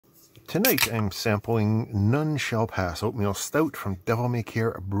Tonight I'm sampling None Shall Pass Oatmeal Stout from Devil May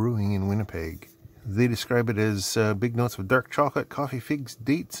Care Brewing in Winnipeg. They describe it as big notes of dark chocolate, coffee, figs,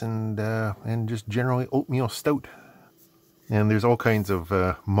 dates, and just generally oatmeal stout. And there's all kinds of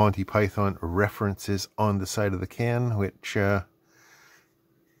Monty Python references on the side of the can, which I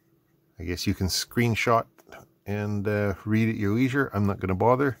guess you can screenshot and read at your leisure. I'm not going to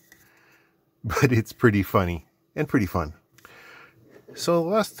bother, but it's pretty funny and pretty fun. So the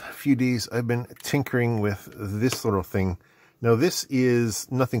last few days I've been tinkering with this little thing. Now this is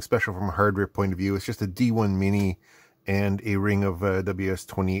nothing special from a hardware point of view. It's just a D1 Mini and a ring of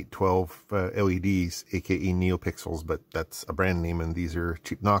WS2812 LEDs, aka NeoPixels, but that's a brand name and these are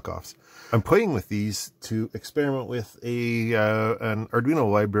cheap knockoffs. I'm playing with these to experiment with an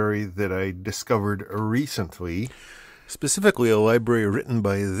Arduino library that I discovered recently. Specifically a library written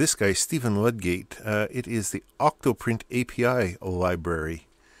by this guy, Stephen Ludgate. It is the Octoprint API library,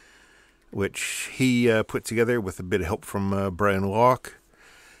 which he put together with a bit of help from Brian Locke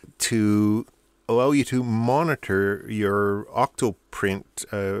to allow you to monitor your Octoprint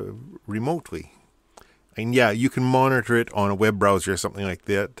remotely. And yeah, you can monitor it on a web browser or something like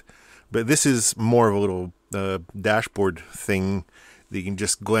that, but this is more of a little dashboard thing that you can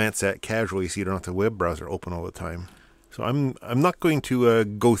just glance at casually so you don't have the web browser open all the time. So I'm not going to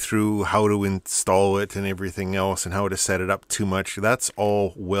go through how to install it and everything else and how to set it up too much. That's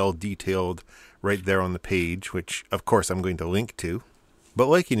all well detailed right there on the page, which of course I'm going to link to. But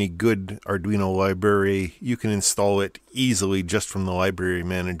like any good Arduino library, you can install it easily just from the library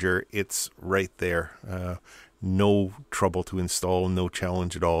manager. It's right there. No trouble to install, no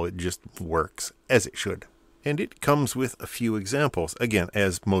challenge at all. It just works as it should. And it comes with a few examples, again,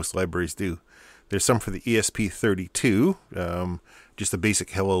 as most libraries do. There's some for the ESP32, just a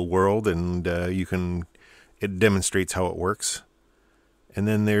basic hello world, and it demonstrates how it works. And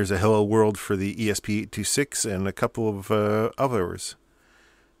then there's a hello world for the ESP826 and a couple of others.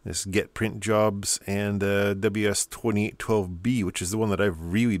 This get print jobs and WS2812B, which is the one that I've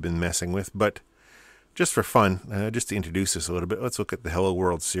really been messing with. But just for fun, just to introduce this a little bit, let's look at the hello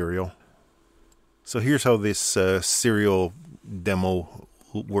world serial. So here's how this serial demo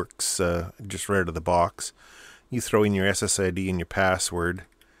works just right out of the box. You throw in your SSID and your password,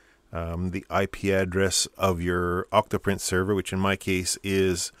 the IP address of your Octoprint server, which in my case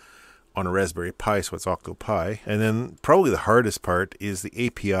is on a Raspberry Pi, so it's OctoPi. And then probably the hardest part is the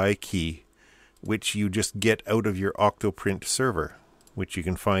API key, which you just get out of your Octoprint server, which you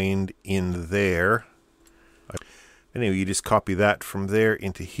can find in there. Anyway, you just copy that from there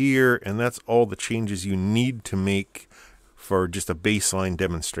into here, and that's all the changes you need to make for just a baseline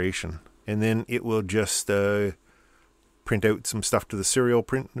demonstration. And then it will just print out some stuff to the serial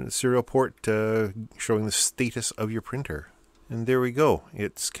port showing the status of your printer. And there we go.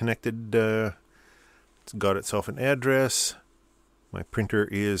 It's connected. It's got itself an address. My printer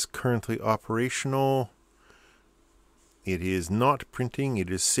is currently operational. It is not printing. It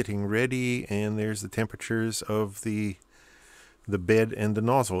is sitting ready. And there's the temperatures of the bed and the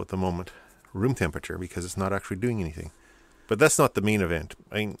nozzle at the moment. Room temperature, because it's not actually doing anything. But that's not the main event.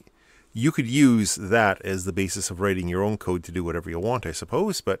 I mean, you could use that as the basis of writing your own code to do whatever you want, I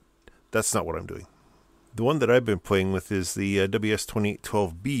suppose, but that's not what I'm doing. The one that I've been playing with is the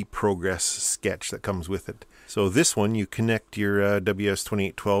WS2812B progress sketch that comes with it. So this one, you connect your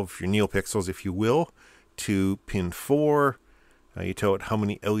WS2812, your NeoPixels, if you will, to pin 4. You tell it how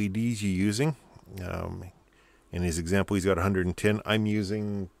many LEDs you're using. In his example, he's got 110. I'm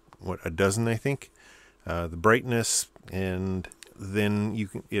using, a dozen, I think. The brightness, and then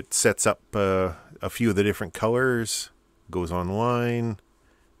it sets up a few of the different colors, goes online,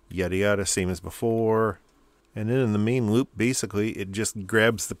 yada yada, same as before. And then in the main loop, basically it just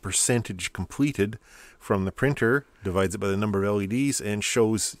grabs the percentage completed from the printer, divides it by the number of LEDs, and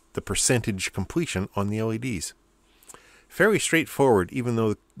shows the percentage completion on the LEDs. Fairly straightforward, even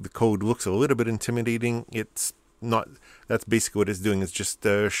though the code looks a little bit intimidating. It's not. That's basically what it's doing. It's just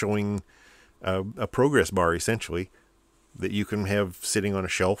showing a progress bar, essentially, that you can have sitting on a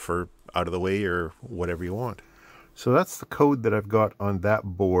shelf or out of the way or whatever you want. So that's the code that I've got on that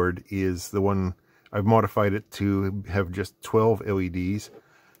board, is the one I've modified it to have just 12 LEDs.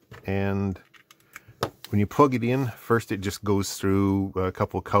 And when you plug it in, first it just goes through a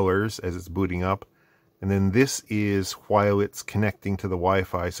couple of colors as it's booting up. And then this is while it's connecting to the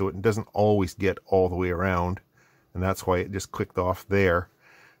Wi-Fi, so it doesn't always get all the way around. And that's why it just clicked off there.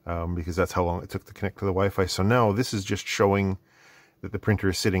 Because that's how long it took to connect to the Wi-Fi. So now this is just showing that the printer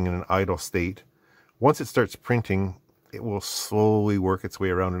is sitting in an idle state. Once it starts printing, it will slowly work its way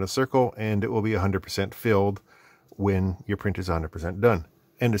around in a circle, and it will be 100% filled when your print is 100% done.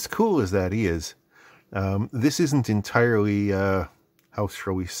 And as cool as that is, this isn't entirely, how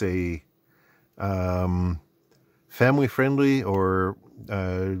shall we say, family friendly or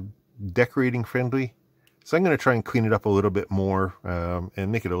decorating friendly. So I'm going to try and clean it up a little bit more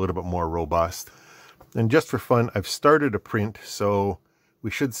and make it a little bit more robust. And just for fun, I've started a print, so we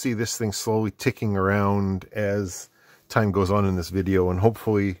should see this thing slowly ticking around as time goes on in this video, and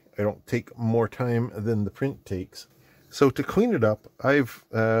hopefully I don't take more time than the print takes. So to clean it up, I've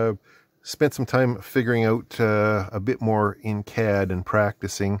spent some time figuring out a bit more in CAD and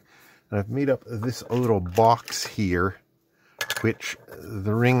practicing. And I've made up this little box here, which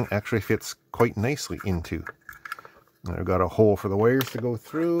the ring actually fits quite nicely into. And I've got a hole for the wires to go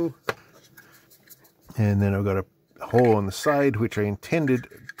through. And then I've got a hole on the side, which I intended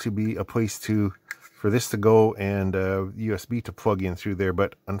to be a place for this to go and USB to plug in through there.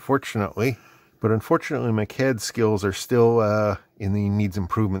 But unfortunately my CAD skills are still in the needs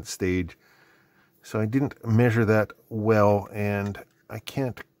improvement stage. So I didn't measure that well, and I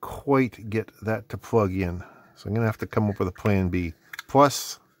can't quite get that to plug in. So I'm going to have to come up with a plan B.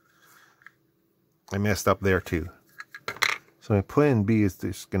 Plus, I messed up there too. So my plan B is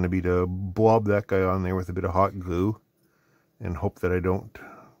just going to be to blob that guy on there with a bit of hot glue and hope that I don't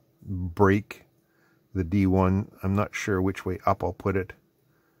break the D1. I'm not sure which way up I'll put it.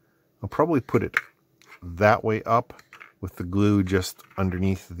 I'll probably put it that way up with the glue just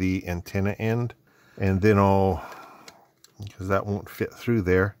underneath the antenna end. And then because that won't fit through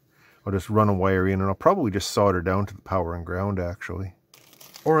there, I'll just run a wire in, and I'll probably just solder down to the power and ground actually.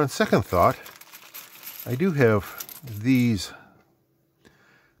 Or on second thought, I do have these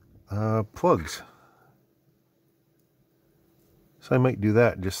plugs. So I might do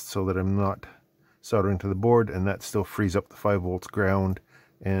that just so that I'm not soldering to the board, and that still frees up the 5 volts ground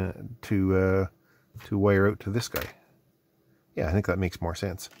and to wire out to this guy. Yeah, I think that makes more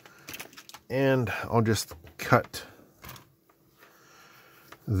sense. And I'll just cut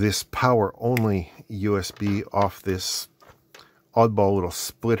this power only USB off this oddball little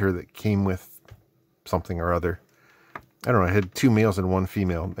splitter that came with something or other. I don't know, I had 2 males and 1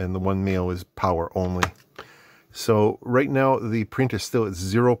 female, and the 1 male is power only. So right now the print is still at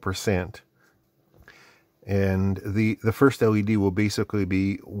 0%, and the first LED will basically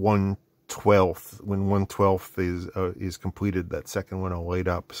be 1/12. When 1/12 is completed, that second one will light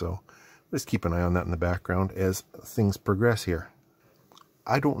up. So just keep an eye on that in the background as things progress here.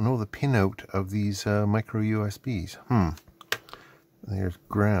 I don't know the pinout of these micro USBs. There's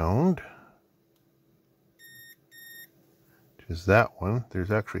ground. Is that one.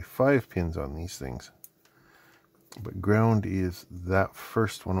 There's actually 5 pins on these things. But ground is that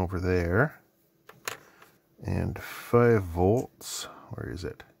first one over there. And 5 volts, where is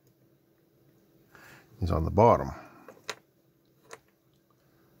it? Is on the bottom.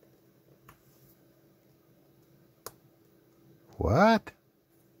 What?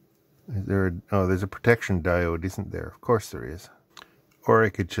 Is there there's a protection diode, isn't there? Of course there is. Or I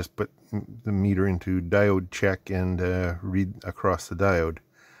could just put the meter into diode check and read across the diode.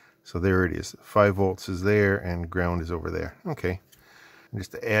 So there it is. 5 volts is there and ground is over there. Okay. And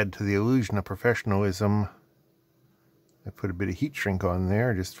just to add to the illusion of professionalism, I put a bit of heat shrink on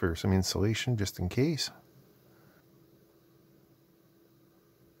there just for some insulation, just in case.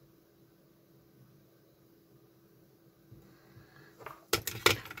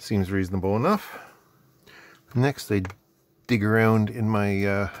 Seems reasonable enough. Next, I dig around in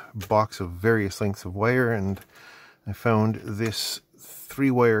my box of various lengths of wire, and I found this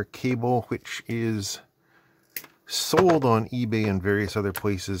 3-wire cable, which is sold on eBay and various other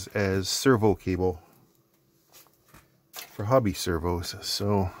places as servo cable for hobby servos.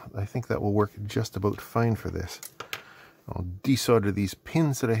 So I think that will work just about fine for this. I'll desolder these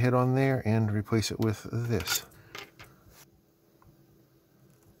pins that I had on there and replace it with this.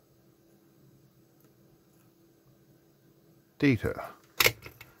 Data.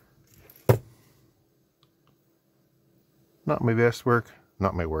 Not my best work,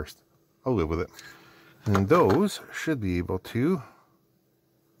 not my worst. I'll live with it. And those should be able to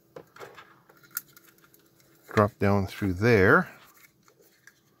drop down through there.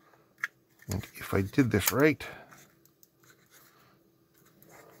 And if I did this right,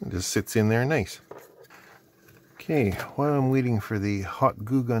 it just sits in there nice. Okay, while I'm waiting for the hot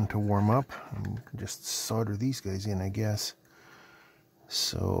glue gun to warm up, I'll just solder these guys in, I guess.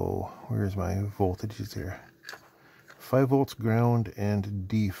 So, where's my voltages here? 5 volts ground and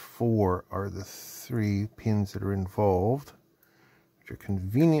D4 are the 3 pins that are involved, which are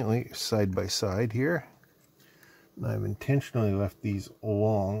conveniently side by side here. And I've intentionally left these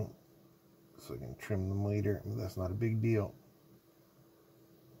long so I can trim them later, but that's not a big deal.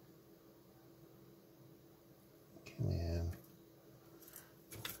 And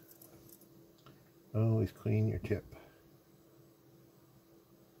always clean your tip.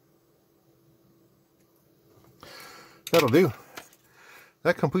 That'll do.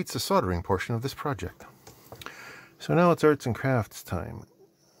 That completes the soldering portion of this project. So now it's arts and crafts time.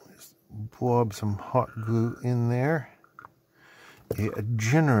 Just blob some hot glue in there. A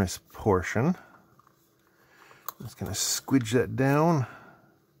generous portion. I'm just going to squidge that down.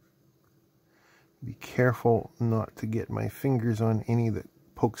 Be careful not to get my fingers on any that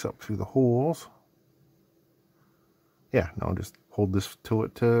pokes up through the holes. Yeah, now I'll just hold this till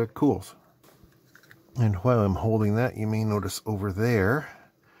it cools. And while I'm holding that, you may notice over there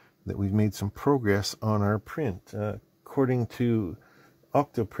that we've made some progress on our print. According to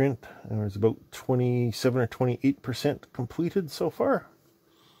Octoprint, there's about 27 or 28% completed so far.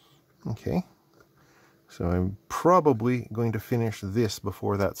 Okay, so I'm probably going to finish this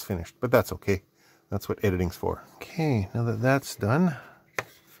before that's finished, but that's okay. That's what editing's for. Okay, now that that's done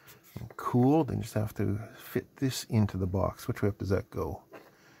and cooled, I just have to fit this into the box. Which way up does that go?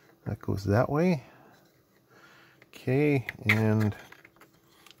 That goes that way. Okay, and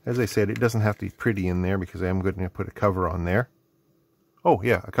as I said, it doesn't have to be pretty in there because I am going to put a cover on there. Oh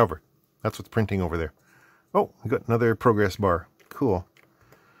yeah, a cover. That's what's printing over there. Oh, we got another progress bar. Cool.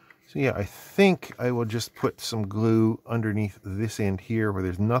 So yeah, I think I will just put some glue underneath this end here where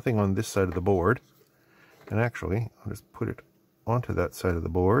there's nothing on this side of the board. And actually, I'll just put it onto that side of the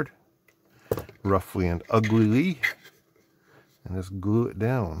board, roughly and uglily, and just glue it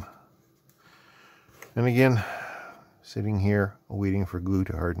down. And again, sitting here waiting for glue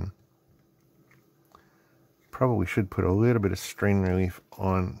to harden. Probably should put a little bit of strain relief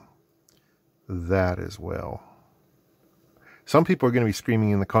on that as well. Some people are going to be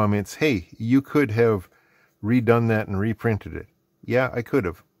screaming in the comments, hey, you could have redone that and reprinted it. Yeah, I could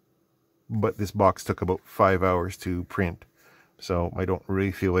have. But this box took about 5 hours to print, so I don't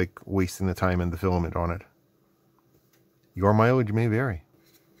really feel like wasting the time and the filament on it. Your mileage may vary.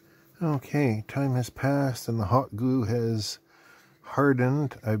 Okay, time has passed and the hot glue has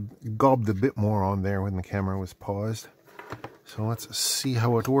hardened. I gobbed a bit more on there when the camera was paused. So let's see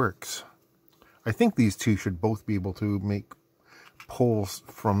how it works. I think these two should both be able to make pulls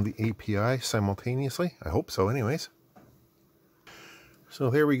from the API simultaneously. I hope so anyways. So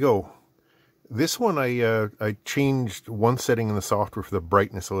there we go. This one I changed one setting in the software for the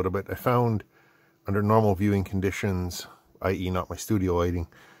brightness a little bit. I found under normal viewing conditions, i.e. not my studio lighting,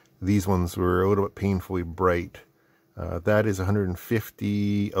 these ones were a little bit painfully bright. That is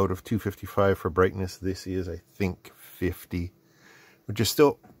 150 out of 255 for brightness. This is, I think, 50, which is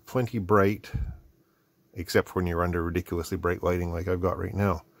still plenty bright, except when you're under ridiculously bright lighting like I've got right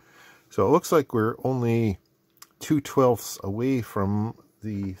now. So it looks like we're only 2/12 away from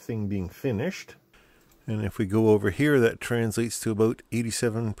the thing being finished. And if we go over here, that translates to about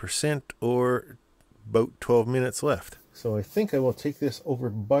 87% or about 12 minutes left. So I think I will take this over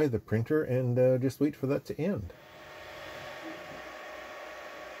by the printer and just wait for that to end.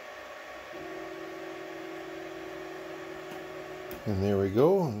 And there we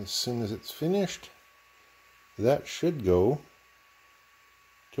go. And as soon as it's finished, that should go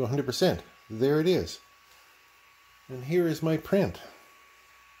to 100%. There it is. And here is my print.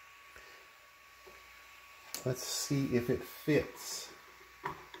 Let's see if it fits.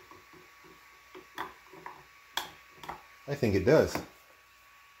 I think it does.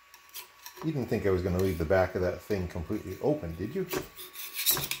 You didn't think I was going to leave the back of that thing completely open, did you?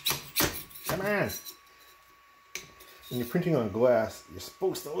 Come on! When you're printing on glass, you're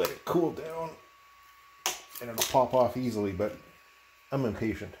supposed to let it cool down and it'll pop off easily, but I'm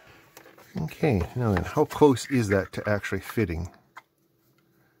impatient. Okay, now then, how close is that to actually fitting?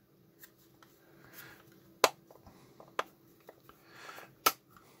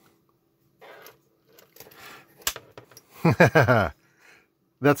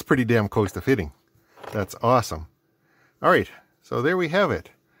 That's pretty damn close to fitting. That's awesome. Alright, so there we have it.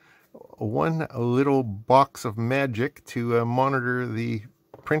 One little box of magic to monitor the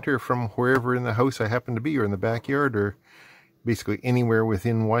printer from wherever in the house I happen to be, or in the backyard, or basically anywhere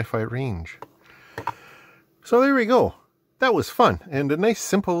within Wi-Fi range. So there we go. That was fun, and a nice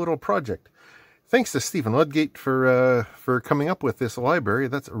simple little project. Thanks to Stephen Ludgate for coming up with this library.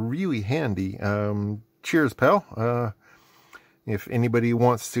 That's really handy. Cheers, pal. If anybody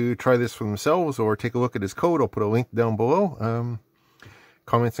wants to try this for themselves or take a look at his code, I'll put a link down below.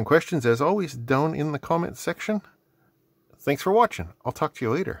 Comments and questions, as always, down in the comments section. Thanks for watching. I'll talk to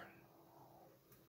you later.